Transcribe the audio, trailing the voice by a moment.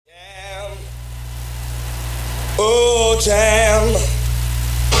jam,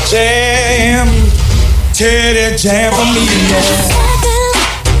 jam, teddy jam for me.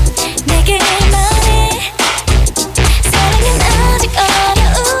 내게 말해 사랑은 아직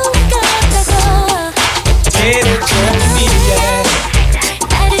어려운 것 같다고. Teddy jam for me, yeah.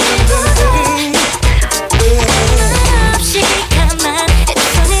 나를 보고 없이 가만히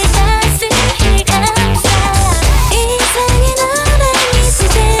손을 따스히 감싸. 이상의 너랑 있을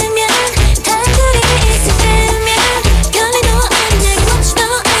때면 단둘이 있을 때면 별일도 안 되게 멈추도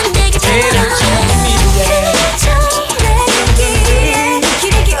안 되게 Teddy jam for me, yeah.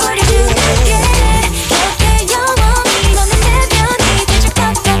 기대기 올려줄게. 곁에 영원히 너는 내 편이 돼줄 것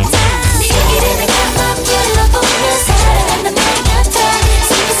같아. 네 이름을 감아 불러보며 사랑한단 말 같아.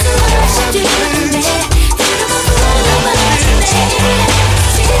 숨길 수 없이 두근대 두근거려 맞네.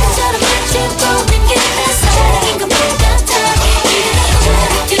 지금처럼 마치 보는 게 내 사랑인 것만 같아. 이래놓고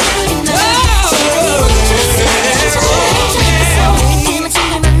둘이 너 시간이 멈췄어. 그만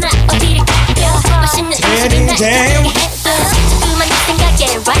친구를 만나 어디를 가려. 맛있는 음식을 날 떠나게 했어. 자꾸만 네 생각에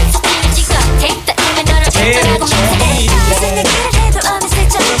right 서툴러 찍어 take that 눈에 너를 어쩌라고 맘새. 생각을 해도 어느새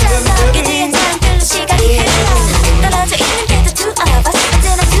점점 이제야 잠들로 시간이 흘러. 떨어져 있는데도 two of us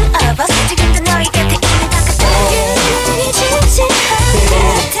언제나 two of us. 지금도 너의 곁에 있는 것 같아. 유난히 진실한 것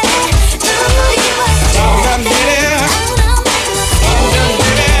같아. 눈물이 와요. I'm there.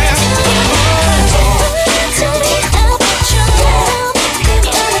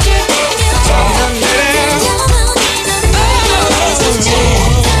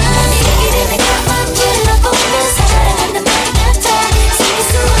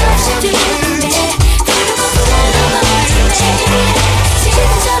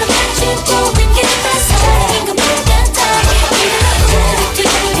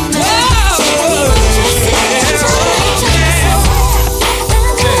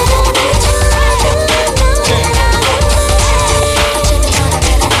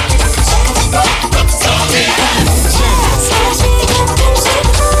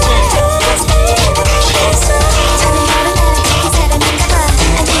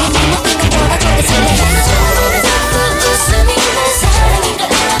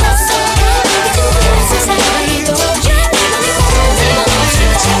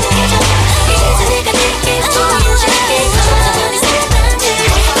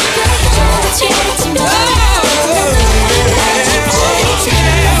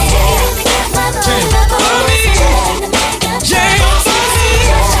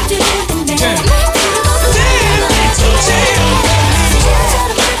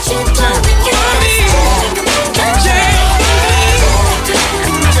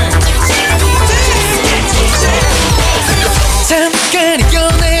 잠깐의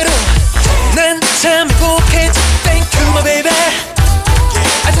연애로 난 참 행복했지. Thank you my baby,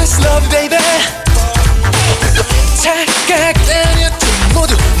 I just love you baby. 착각이라면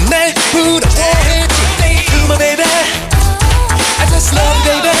모두 날 부러워했지. Thank you my baby, I just love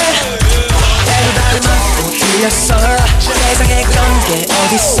you baby. Everybody 맞고 틀렸어. 세상에 그런 게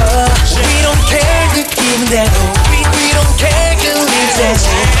어딨어. We don't care 느끼는 대로 we don't care 그릴 대로.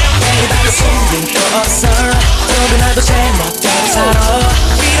 Everybody 숨길 거 없어. 너도 나도 제멋대로 살아.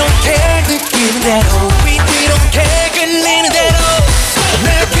 We don't care 느끼는 대로 we don't care 끌리는 대로.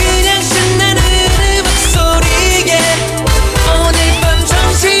 나 그냥 신나는 목소리에 오늘 밤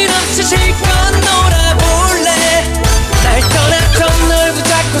정신없이 실컷 놀아볼래. 날 떠났던 널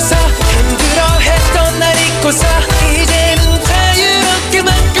붙잡고서 힘들어했던 날 잊고서 이제는 자유롭게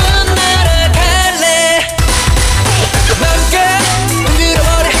맘껏 날아갈래. 맘껏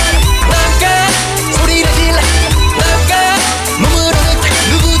흔들어버려. 맘껏 소리를 질러. 맘껏 몸으로 느껴.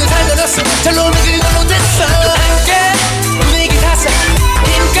 누구든 살려줬어. 잘 놀면 그걸로 됐어. 함께 분위기 탔어.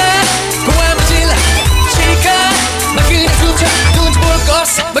 힘껏 공함을 질러. 실컷 막 그냥 훔쳐. 누군지 볼 거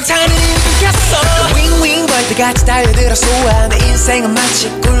없어. 막차는 끊겼어. 윙윙 벌떼같이 달려들어 쏘아. 내 인생은 마치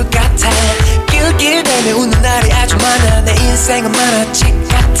꿀 같아. 길길대며 웃는 날이 아주 많아. 내 인생은 만화책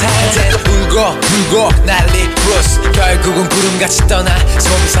같아. 이젠 울고 불고 난리 브루스. 결국은 구름같이 떠나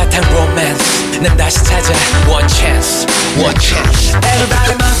솜사탕 로맨스. 난 다시 찾아 one chance, one chance.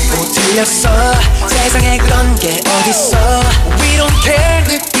 Everybody 맞고 틀렸어. 세상에 그런 게 어딨어. We don't care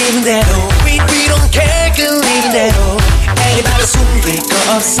느끼는 대로 we don't care 끌리는 대로. Everybody 숨길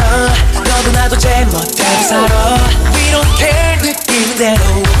거 없어. 너도 나도 제멋대로 살아. We don't care 느끼는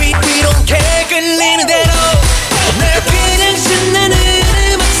대로 we don't care 끌리는 대로. 날 그냥 신나는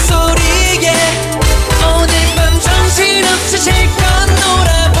목소리에 오늘 밤 정신없이 실컷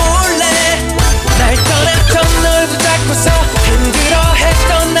놀아볼래. 날 떠났던 널 붙잡고서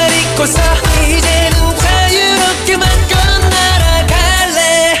힘들어했던 날 잊고서 이제는 자유롭게 맘껏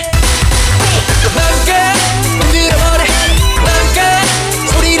날아갈래. 맘껏 흔들어버려.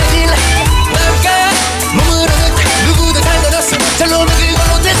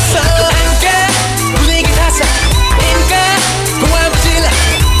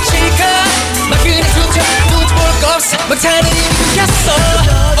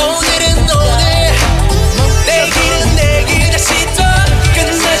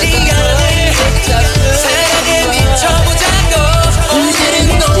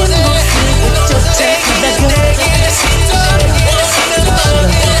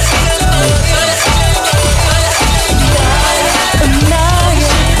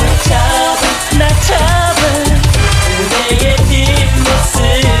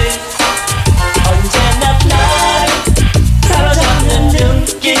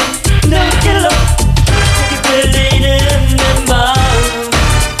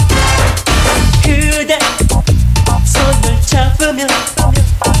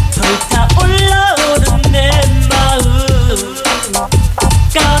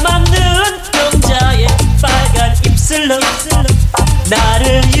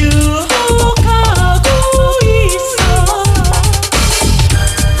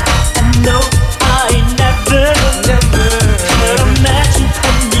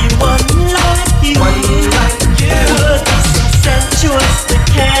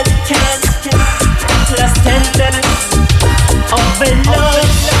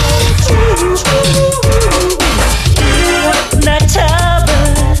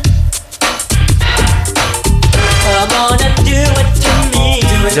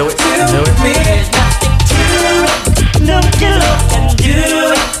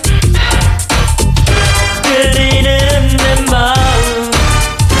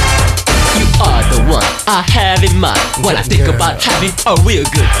 I have in mind when I think about having a real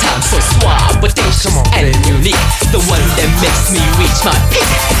good time. So suave, audacious and unique, the one that makes me reach my peak.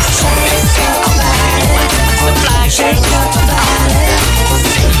 So let's think about it. The fly shake your body.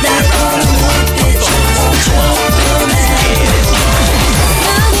 날 보는 눈빛으로 충분해.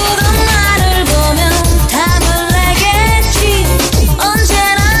 누구도 나를 보면 답을 내겠지.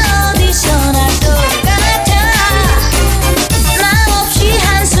 언제나 어디서나 똑같아. 나 없이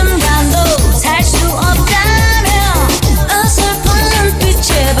한순간도 살 수 없다면 어설픈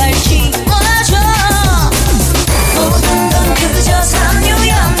눈빛에 발치워줘. 모든 건 그저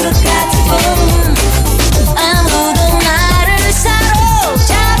삼류연극 같은 꿈. 아무도 나를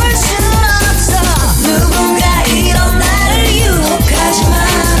사로잡을 순 없어. 누군가 이런 나를 유혹하지만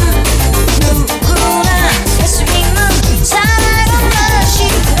누구나 할 수 있는 사랑은 너시.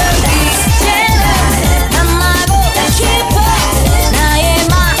 이제는 만나고 싶어. 나의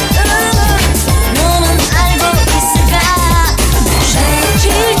마음을 너는 알고 있을까.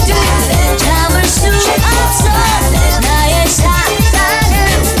 질투 참을 수 없어. 나의 사랑을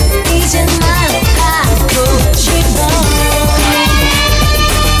이젠 말하고 싶어.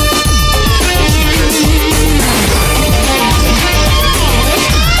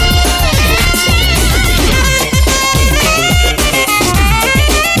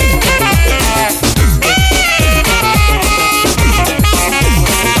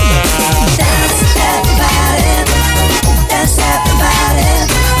 Dance everybody.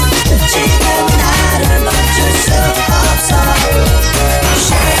 지금 나를 멈출 수 없어.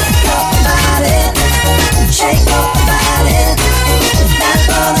 Shake your body. Shake your body. 날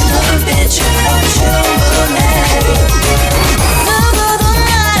보는 눈빛으로 충분해. 누구도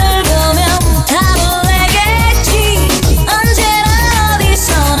나를 보면 답을 내겠지. 언제나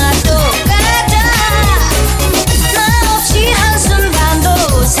어디서나 똑같아. 나 없이 한순간도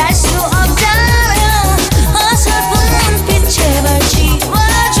살 수 없다면 어설픈 눈빛에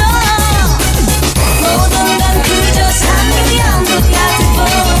발치워줘. 모든 건 그저 삼류연극 같은 꿈.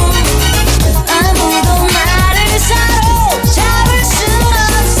 아무도 나를 사로잡을 순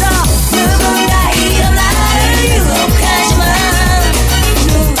없어. 누군가 이런 나를 유혹하지만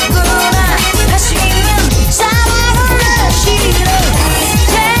누구나 할 수 있는 사랑은 나 싫어.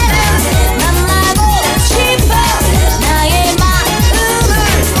 이제는 만나고 싶어. 나의 마음을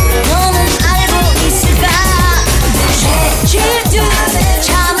너는 알고 있을까. 질투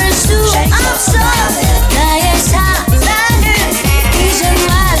참을 수 없어. 나의 사랑을 이제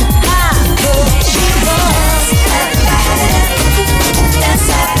말하고 싶어. Dance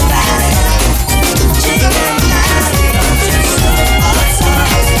everybody. 지금 나를 멈출 수 없어.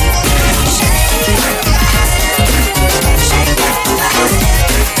 Shake your body. Shake your body.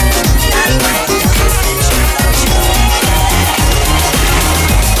 날 보는 눈빛으로 충분해.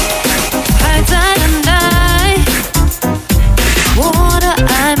 발달한 날我的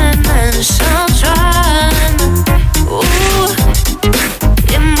爱慢慢上传，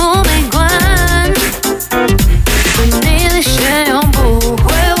眼目没关，对你的炫耀不会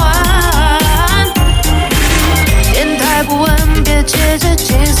玩。天台不稳，别借着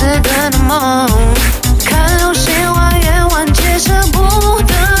金色的梦，看流星花园完结舍不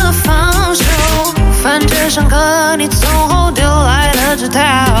得放手。翻着上课你从后丢来的纸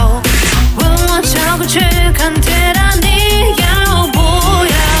条，问我交过去看铁达尼要不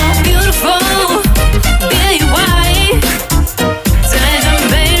要 Beautiful 别意外，再真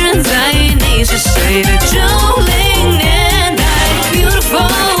没人在意你是谁的90年代 Beautiful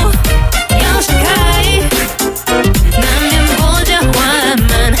要闪开，难免波折缓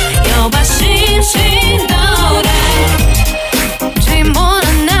慢，要把心情倒带。寂寞的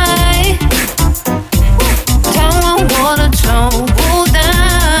奶探望我的臭不丹，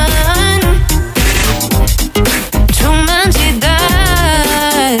充满期待，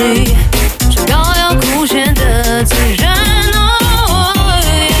是飘摇酷炫的自然。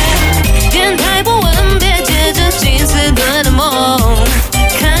天台不稳，别借着金丝盾的梦，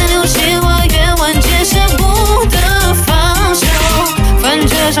看流星花园完结舍不得放手。翻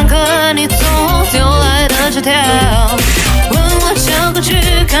着上课你从后丢来的纸条，问我交过去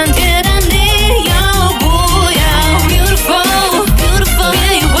看铁达尼要不要 Beautiful Beautiful 别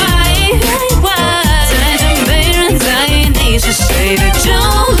意外，再真没人在意你是谁的90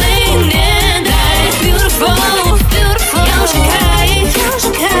年代 Beautiful Beautiful 要闪开，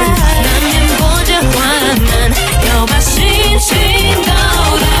难免波折缓慢，要把心情倒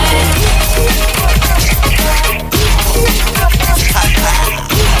带。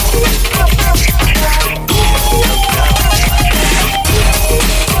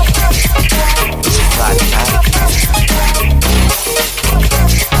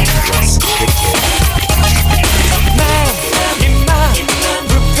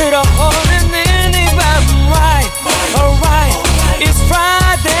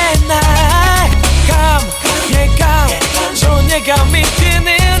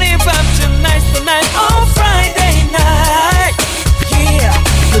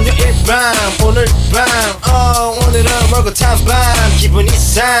 걸고 탐밤 기분이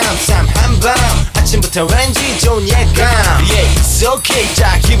쌈쌈한 밤 아침부터 왠지 좋은 예감 Yeah it's okay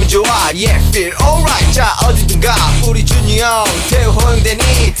자 기분 좋아 Yeah feel alright 자 어디든가 우리 준이 형 태우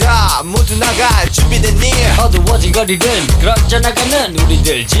호영대니 다 모두 나갈 준비됐니 어두워진 거리를 미끄러져 나가는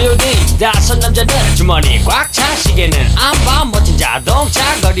우리들 G.O.D 다섯 남자는 주머니 꽉 차 시계는 안봐 멋진 자동차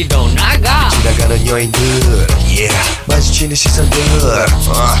거리로 나가 지나가는 여인들 Yeah 마주치는 시선들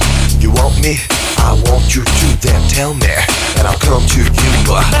You want me? I want you to then tell me And I'll come to you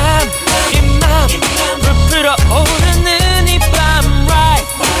맘 불풀어 오르는 이 밤 Right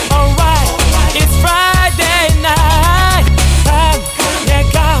alright It's Friday night 밤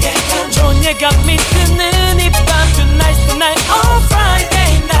예감 좋은 예감이 드는 이 밤 Tonight's the night on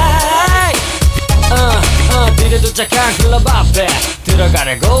Friday night 뒤에 도착한 클럽 앞에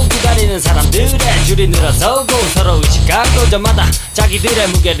들어가려고 기다리는 사람들의 줄이 늘어서고 서로 의식하고 저마다 자기들의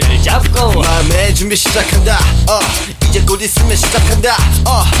무게를 잡고 마음의 준비 시작한다 이제 곧 있으면 시작한다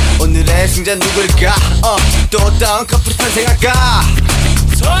오늘의 승자 누굴까 또 어떤 커플이 탄생할까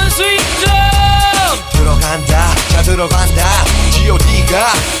선수 입장 들어간다 자 들어간다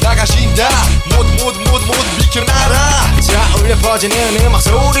G.O.D가 나가신다 모두 비켜나라 자 울려 퍼지는 음악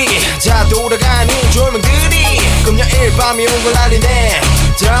소리 자 돌아가는 졸음들이 금요일 밤이 온 걸 알리네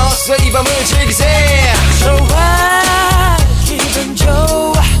자 어서 이 밤을 즐기세 좋아 기분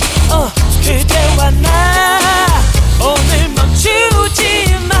좋아 그대와 나 오늘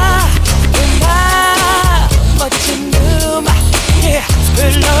멈추지 마 음악 멋진 음악 yeah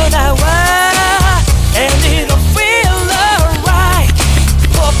흘러나와 And it'll feel alright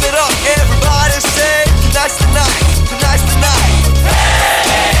Pump it up everybody say Tonight's the night Tonight's the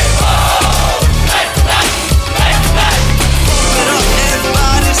night Pump it up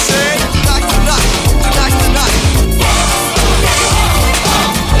everybody say Tonight's the night Tonight's the night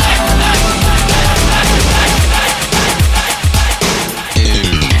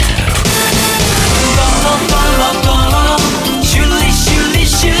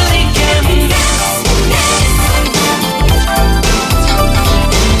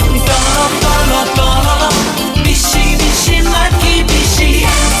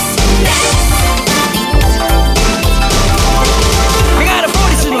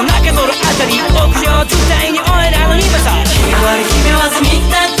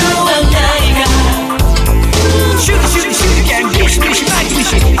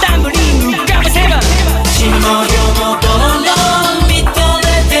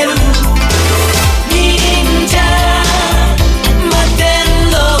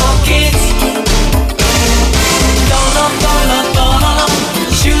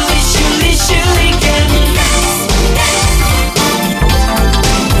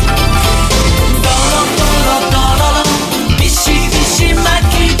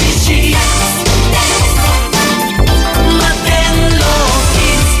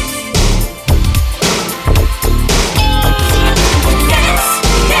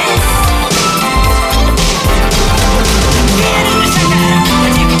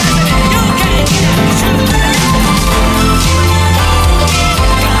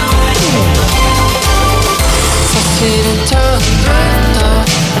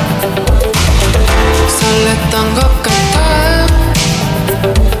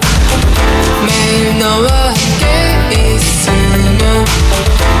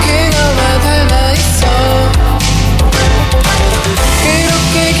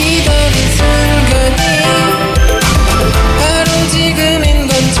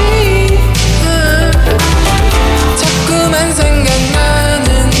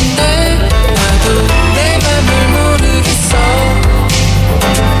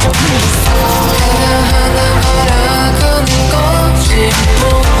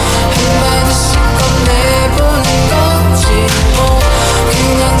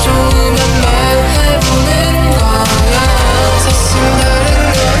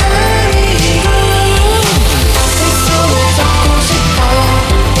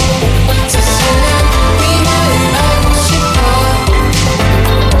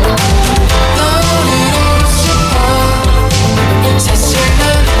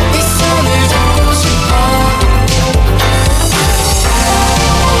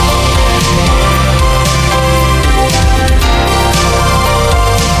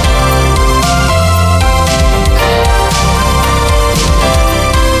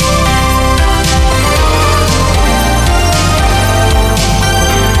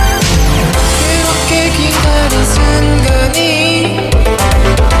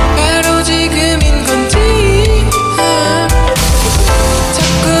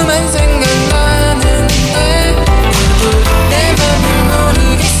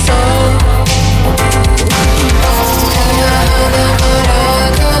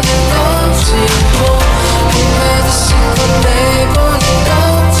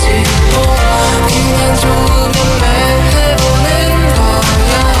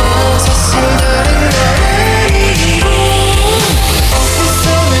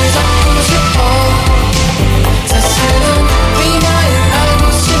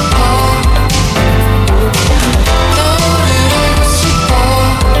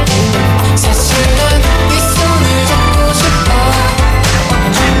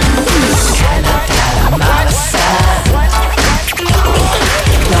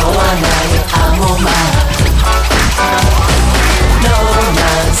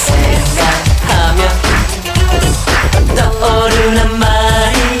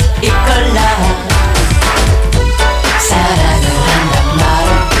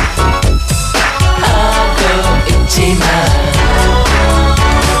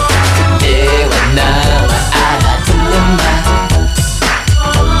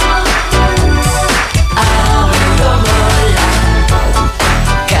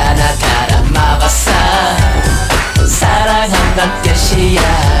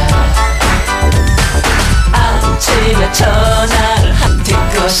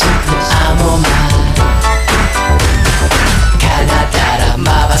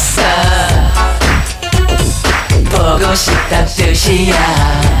뜻이야.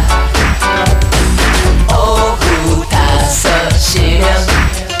 오후 5시면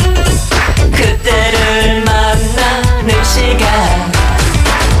그때를 만나는 시간.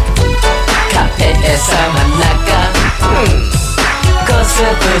 카페에서 만날까?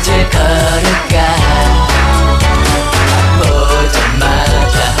 거스부지 걸을까?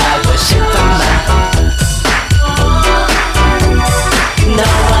 보자마자 하고 싶은 말.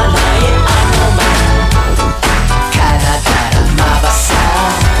 너와 나의 아무 말. 가나다라 마바사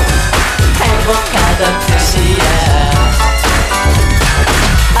행복하던 뜻이야.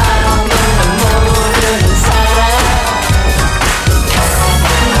 아무도 모르는 사람.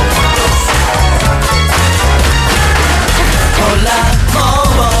 몰라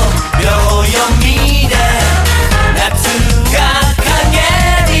뭐뭐 묘염이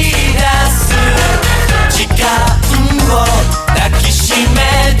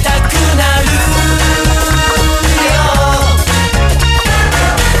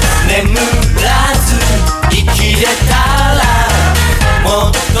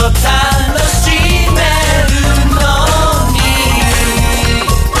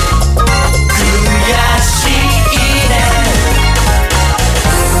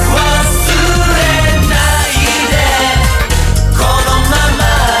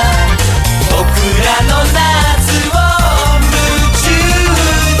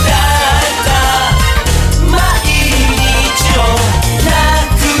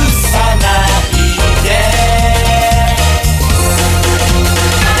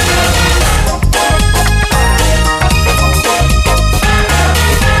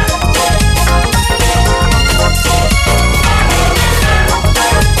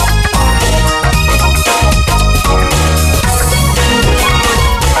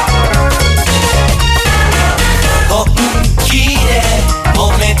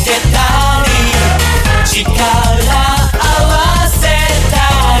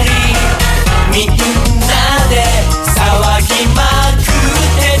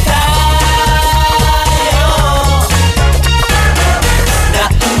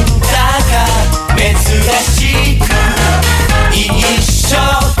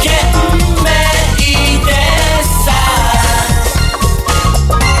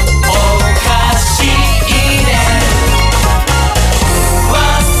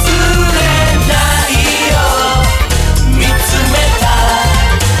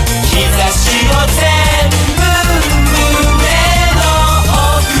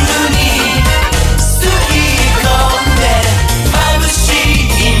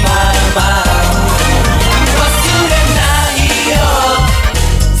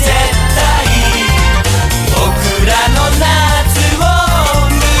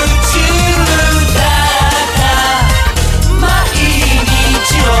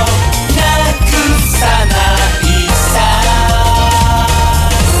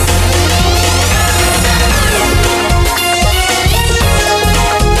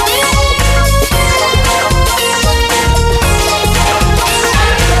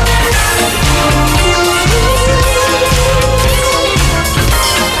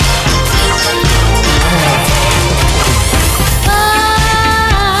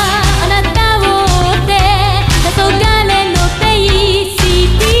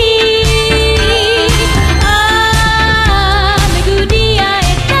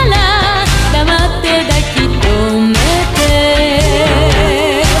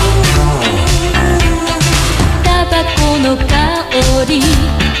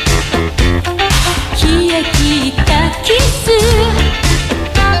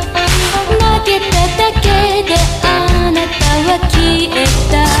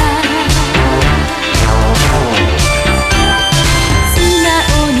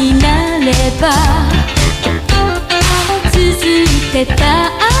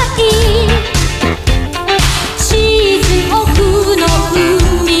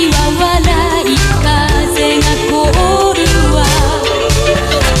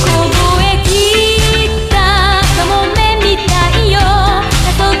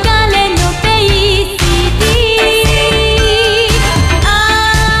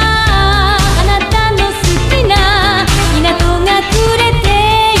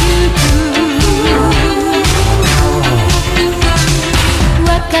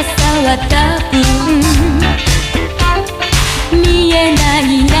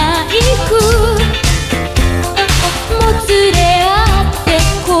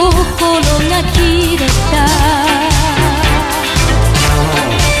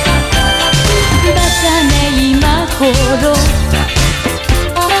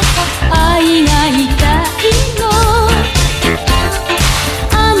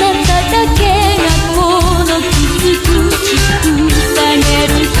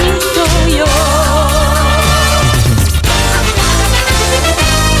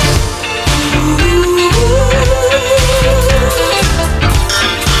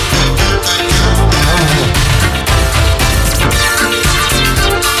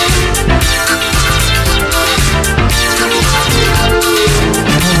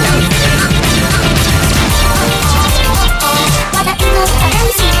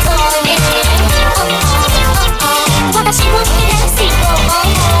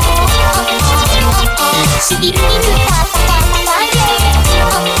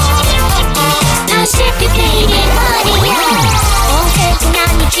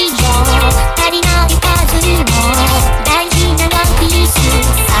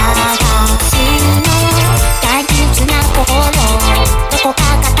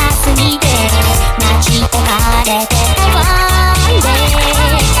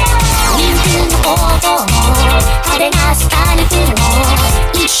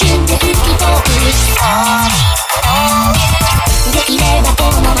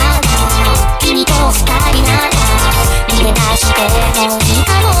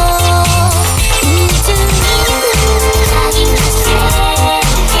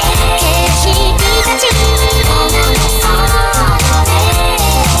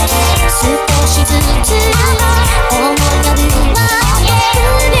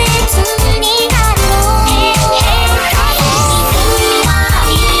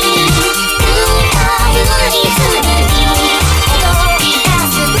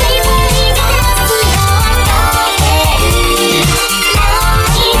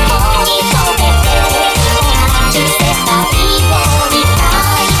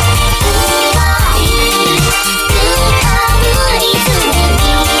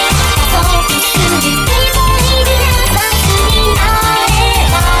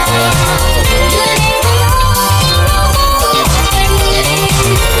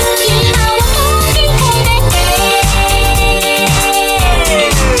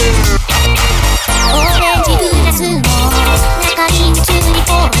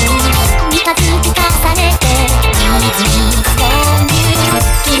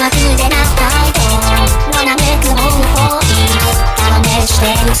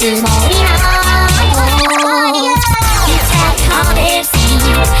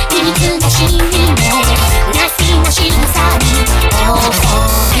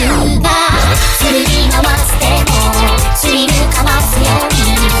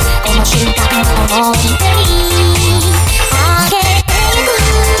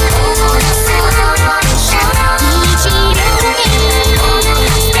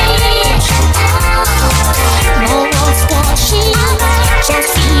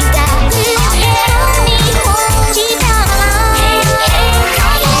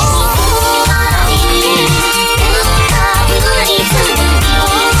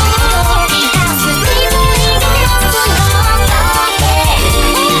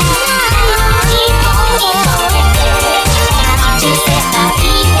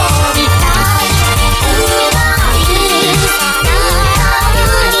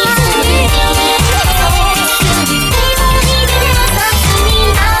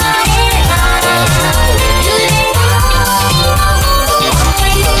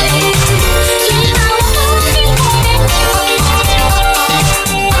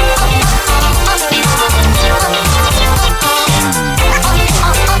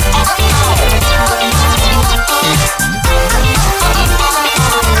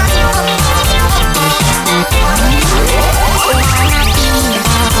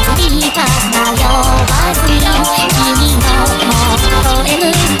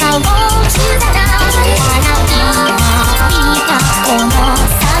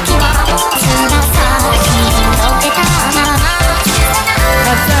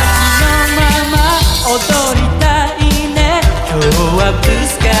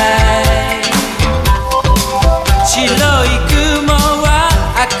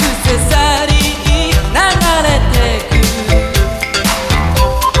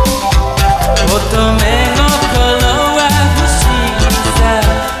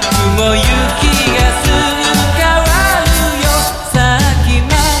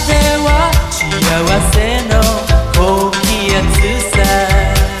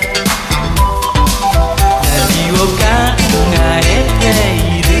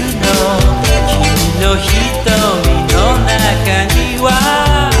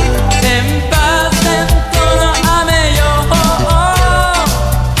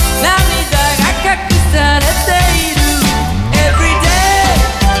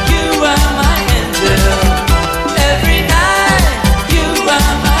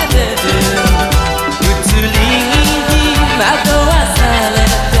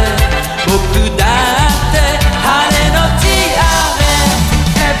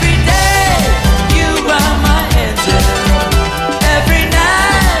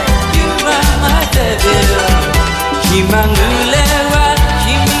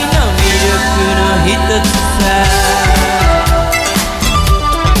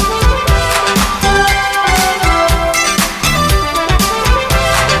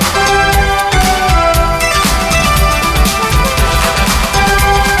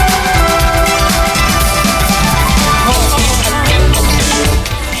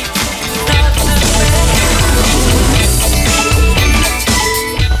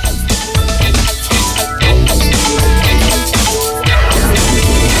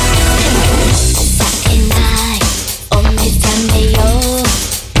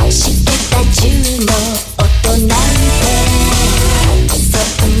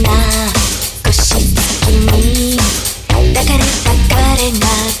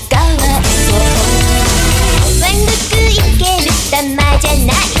じゃない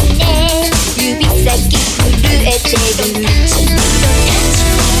ね指先振るえてる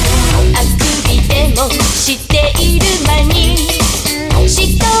あくびでもしている間に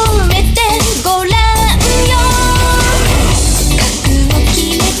仕留めてごらんよ覚を決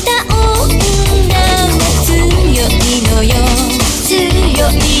めた女は強いのよ強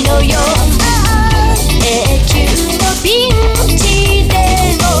いのよ永久のピンチで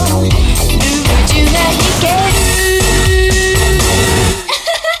もルージュが弾ける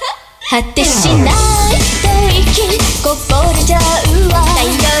果てしない吐息こぼれちゃうわ頼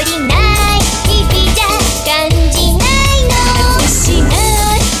りない日々じゃ感じないの果てしな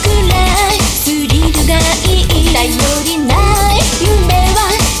いくらいスリルがいい頼りない夢は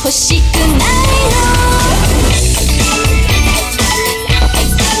欲しくないの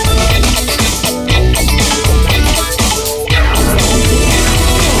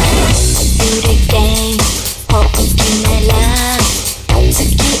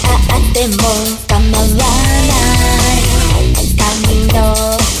でも構わない髪の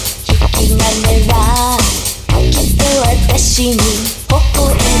引き金はきっと私に微笑む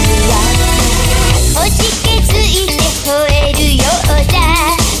わおじけづいて吠えるようだ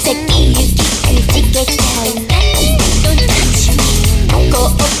先行きくじけちゃう好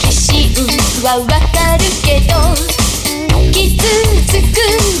奇心はわかるけど傷つく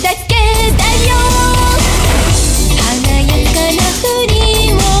だけだよ華やかなふり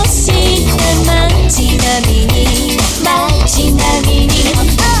をした街並みに街並みに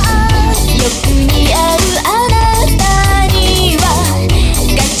よく似合うあなたには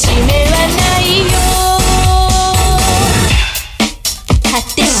勝ち目はないよ果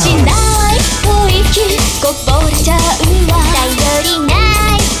てしない吐息こぼれちゃうわ頼りな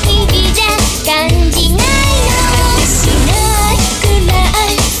い日々じゃ感じないの果てしないくら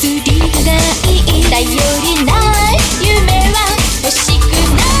いスリルがいい頼りない夢は欲しくな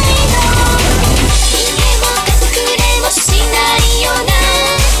いの逃げも隠れもしないような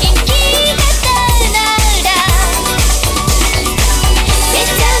生き方なら目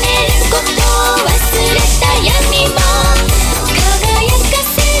覚めることを忘れた闇も輝か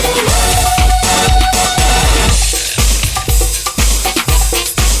せるの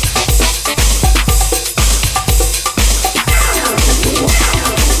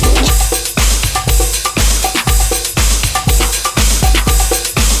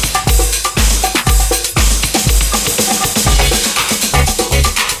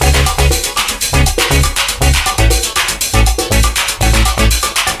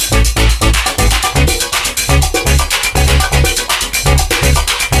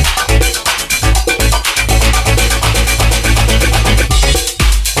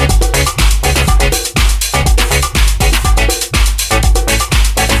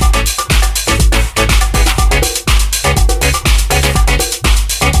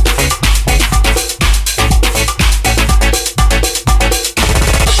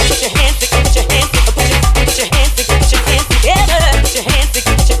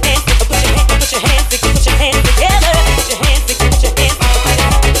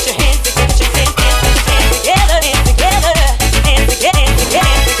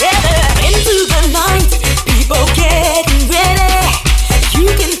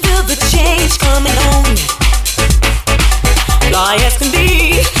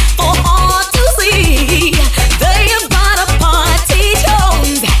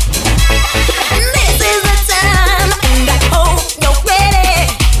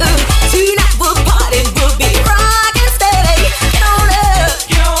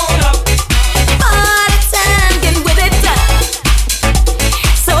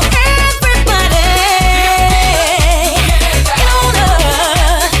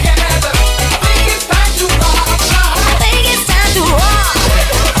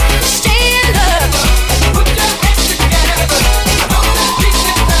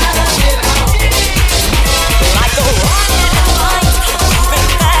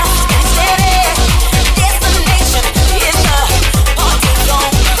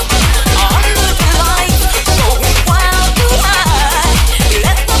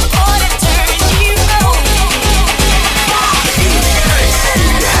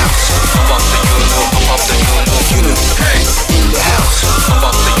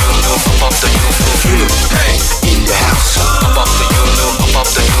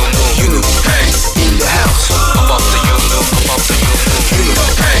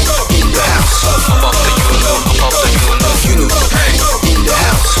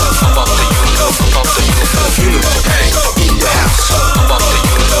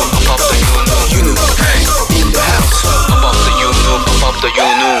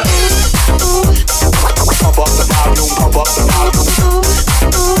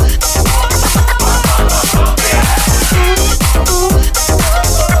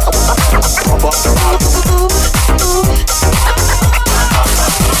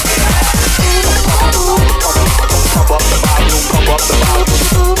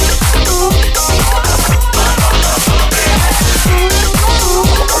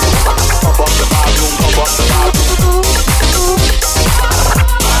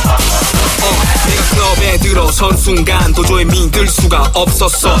다가선 순간 도저히 믿을 수가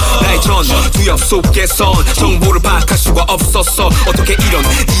없었어. 나의 전두엽 속에선 정보를 파악할 수가 없었어. 어떻게 이런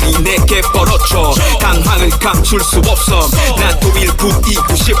일이 내게 벌어져. 당황을 감출 수 없어. 난 또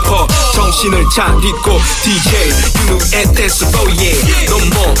일부이고 싶어. 정신을 차리고 DJ 유누의 댄스 flow. 넌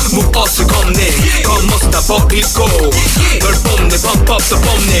뭐 무엇을 겁내. 겉멋은 다 버리고 널 뽐내 pump up the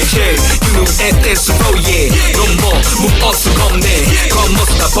뽐내. 유누의 댄스 flow. 넌 뭐 무엇을 겁내.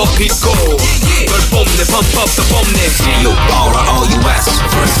 겉멋은 다 버리고 널 뽐내 pump up the 뽐내. Seoul, Bora, OUS.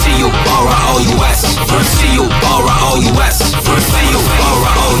 Seoul, Bora, OUS. Seoul, Bora, OUS. Seoul, Bora,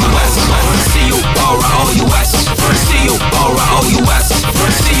 OUS. Seoul, Bora, OUS. Seoul, Bora, OUS.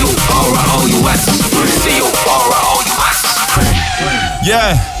 Seoul, Bora, OUS. Seoul, Bora, OUS.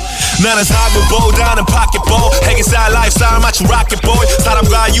 Yeah. 나는 사고보다는 파켓볼 핵인살 라이프스타일 맞춘 락켓보이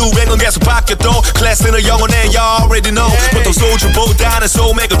사람과 유행은 계속 바뀌어도 클래스는 영원해 you already know 보통 소주보다는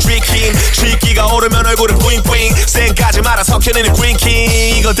소맥을 drinking 취기가 오르면 얼굴은 뿌잉뿌잉 쌩까지 말아 석현이는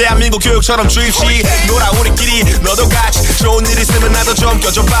greenking 이거 대한민국 교육처럼 주입시 놀아 우리끼리 너도 같이 좋은 일 있으면 나도 좀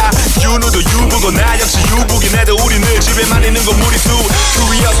껴줘봐 윤우도 유부고 나 역시 유부긴 해도 우리는 집에만 있는 건 무리수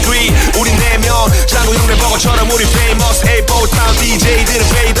Korea Street 우리 4명 장구 흉내 버거처럼 우리 famous A4 town DJ들은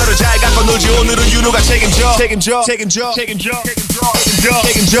페이더를 잘 갖고 놀지 오늘은 윤우가 책임져 책임져 책임져 책임져 책임져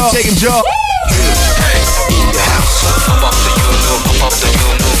책임져 책임져 Hey, in the house. Pump up the Yunu, pump up the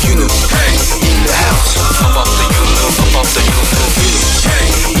Yunu. Hey, in the house. Pump up the Yunu, pump up the Yunu. Hey,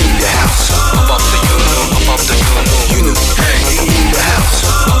 in the house. Pump up the Yunu, pump up the Yunu. Hey, in the house.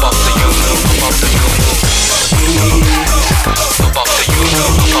 Pump up the Yunu, pump up the Yunu. Pump up the Yunu,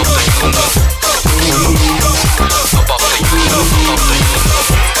 pump up the Yunu.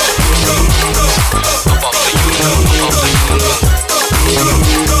 Pump up the Yunu, pump up the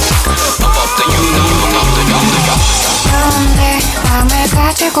Yunu. Pump up the Yunu, pump up the Yunu. 넌 내 맘을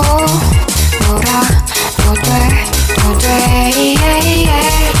가지고 놀아도 돼 yeah,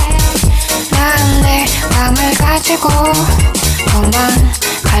 yeah. 난 내 맘을 가지고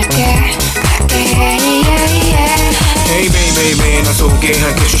도망갈게 yeah, yeah. Hey baby baby 나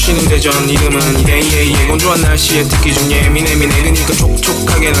소개할게 주시는 대전 이름은 yeah. 건조한 날씨에 듣기 좀 예민해 그니까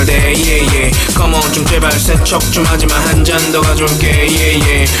촉촉하게 널 대 yeah. Come on 좀 제발 세척 좀 하지마 한 잔 더 가져올게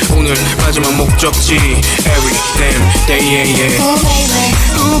yeah. 오늘 마지막 목적지 Every damn day yeah.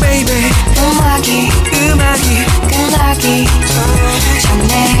 Oh baby 음악이 끝나기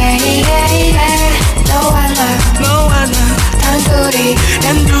전에 yeah. 너와 나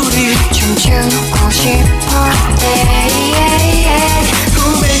단둘이 춤추고 싶어 yeah.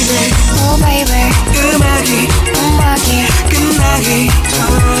 Oh baby 음악이 끝나기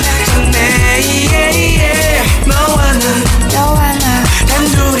전에 yeah. 너와 나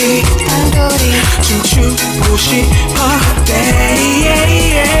단둘이 춤추고 싶어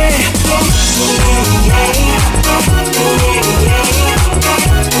yeah.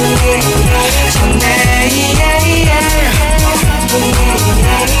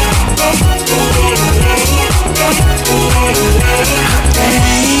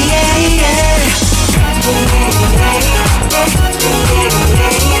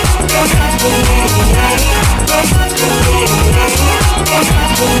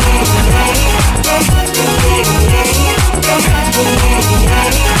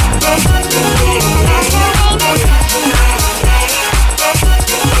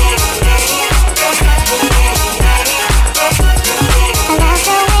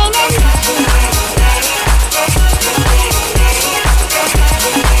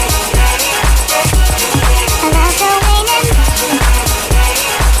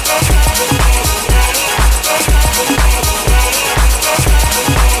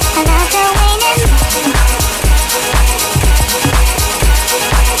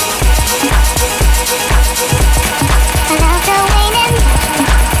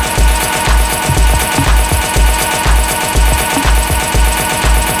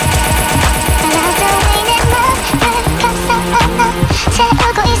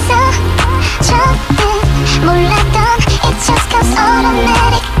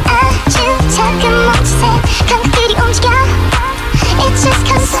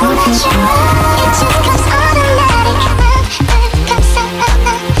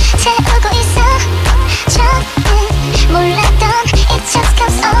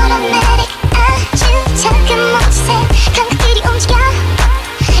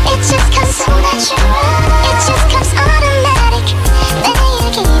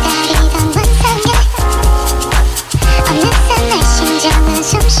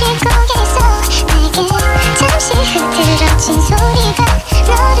 소리가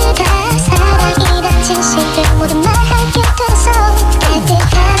너를 다 사랑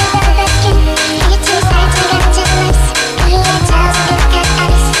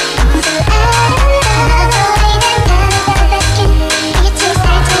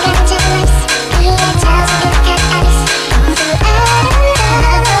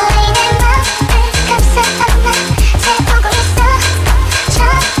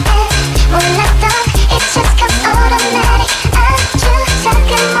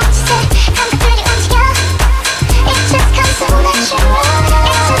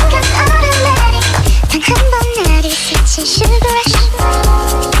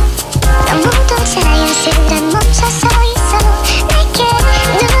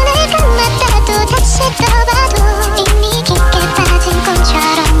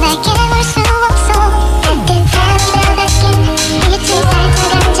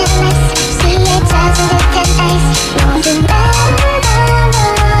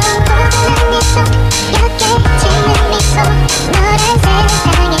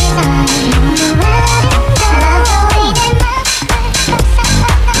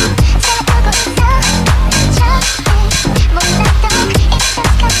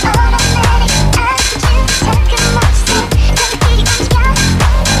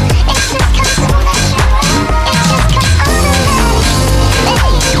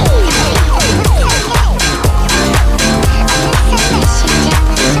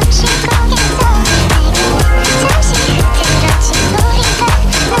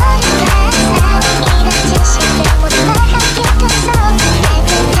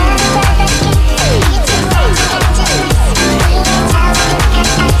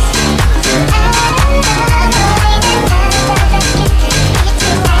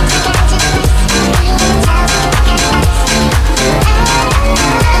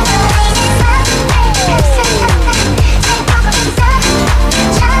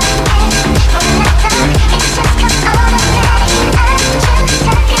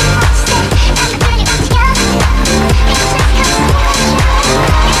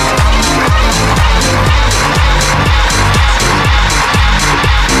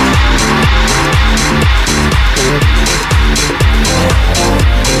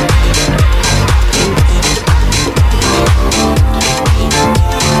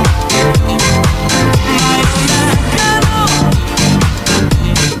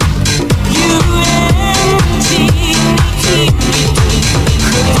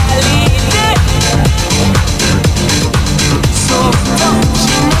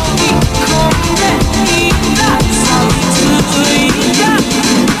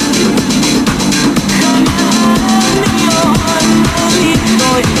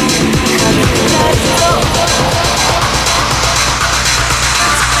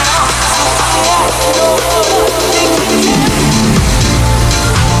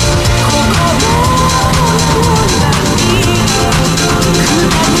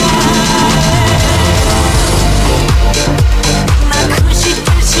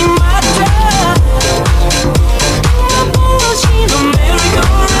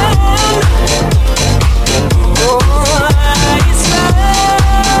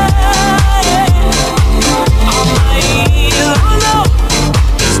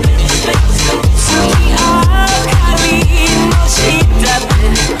好き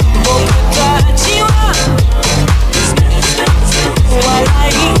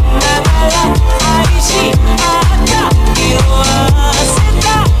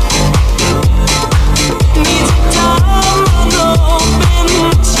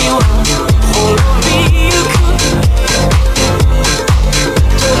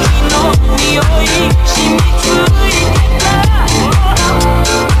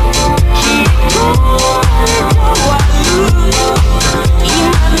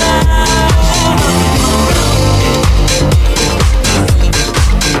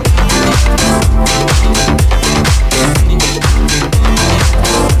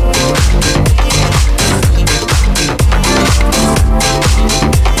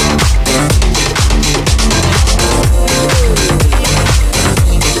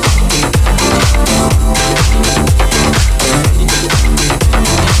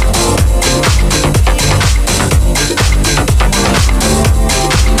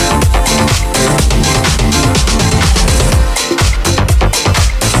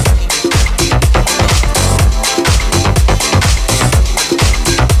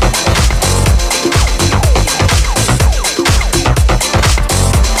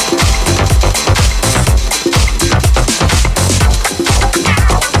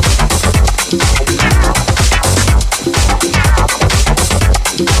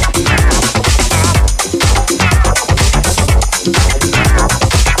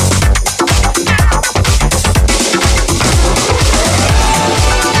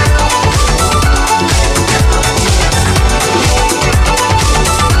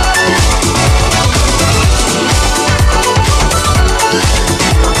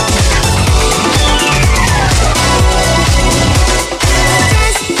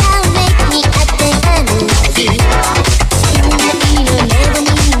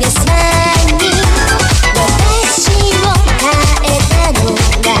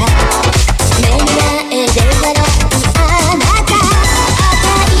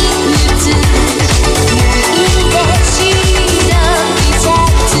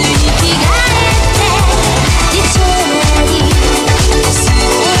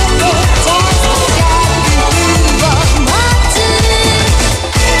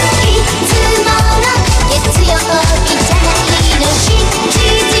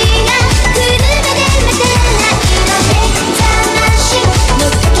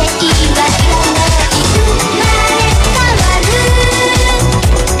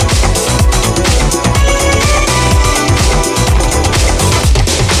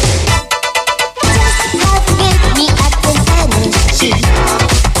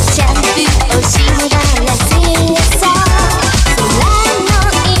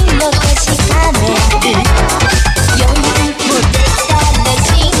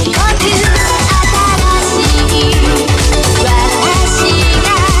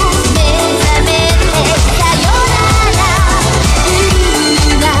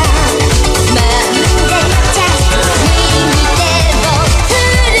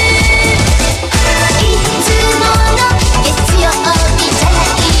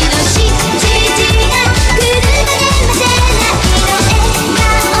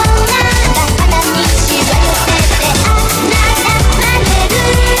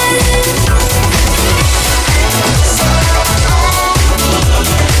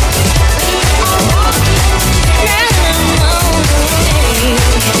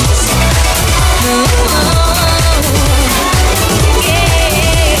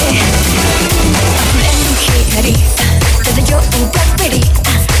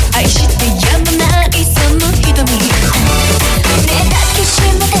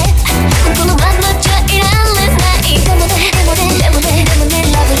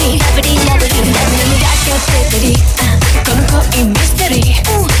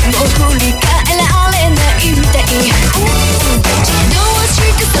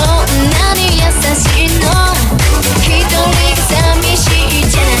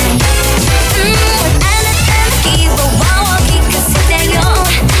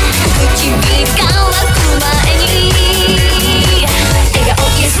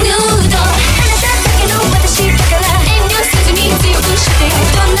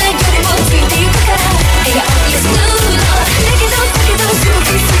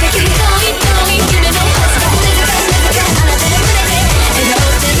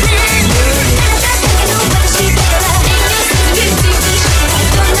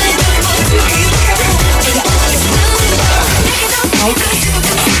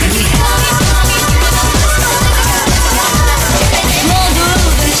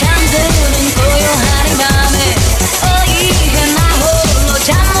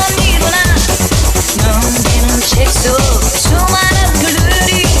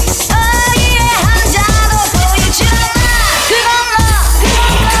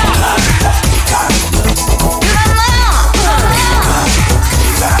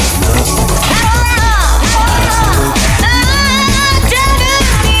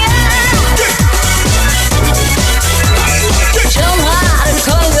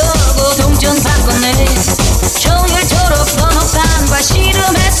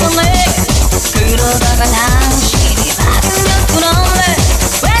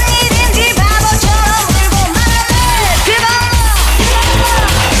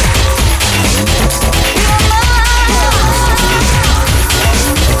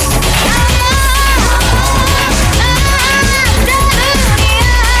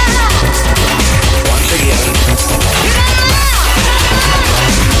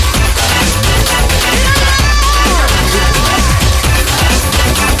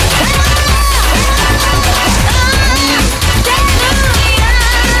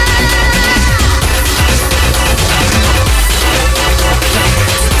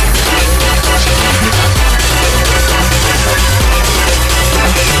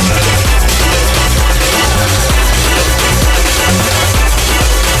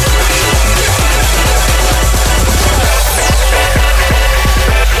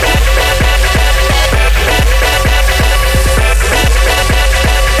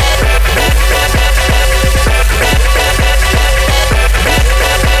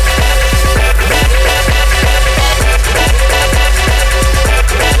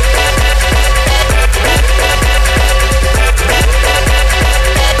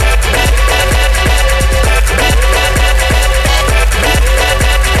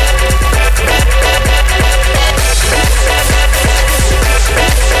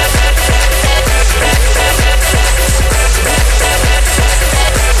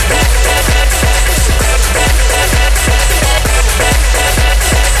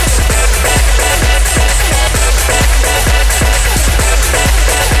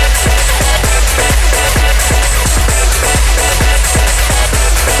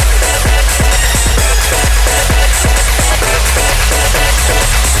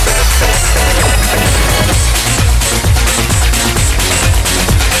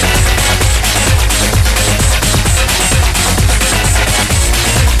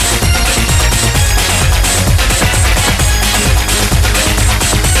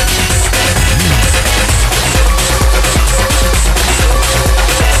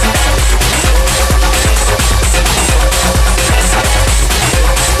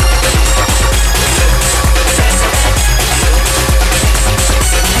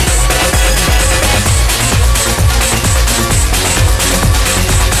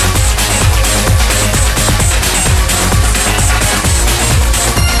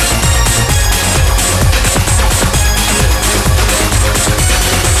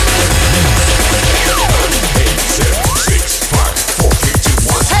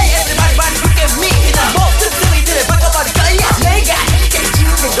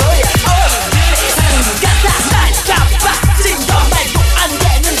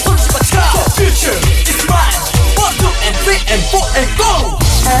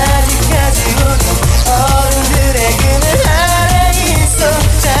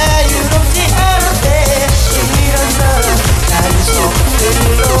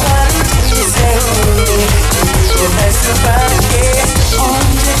survive.